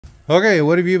Okay,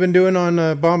 what have you been doing on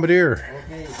Bombardier?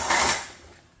 Okay,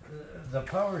 the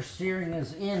power steering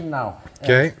is in now.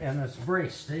 Okay. And it's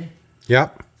braced, see?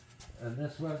 Yep. And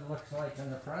this is what it looks like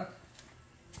in the front.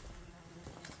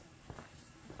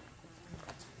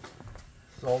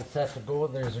 It's all set to go.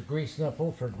 There's a grease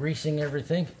nipple for greasing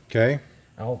everything. Okay.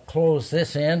 I'll close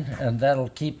this end, and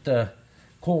that'll keep the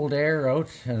cold air out,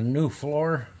 and a new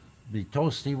floor be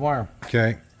toasty warm.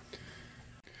 Okay.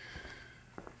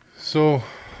 So,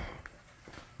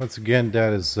 once again,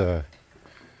 Dad has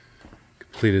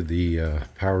completed the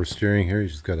power steering here.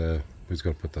 He's got to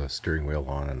put the steering wheel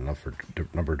on and a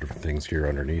number of different things here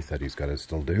underneath that he's got to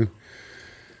still do.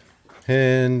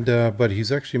 And but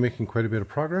he's actually making quite a bit of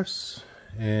progress,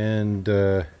 and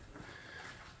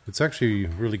it's actually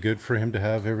really good for him to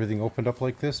have everything opened up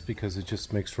like this, because it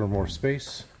just makes for more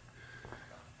space.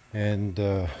 And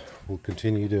we'll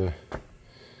continue to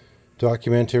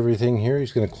document everything here.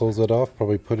 He's going to close that off,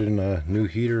 probably put in a new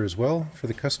heater as well for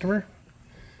the customer.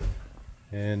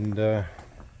 And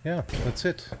yeah, that's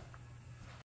it.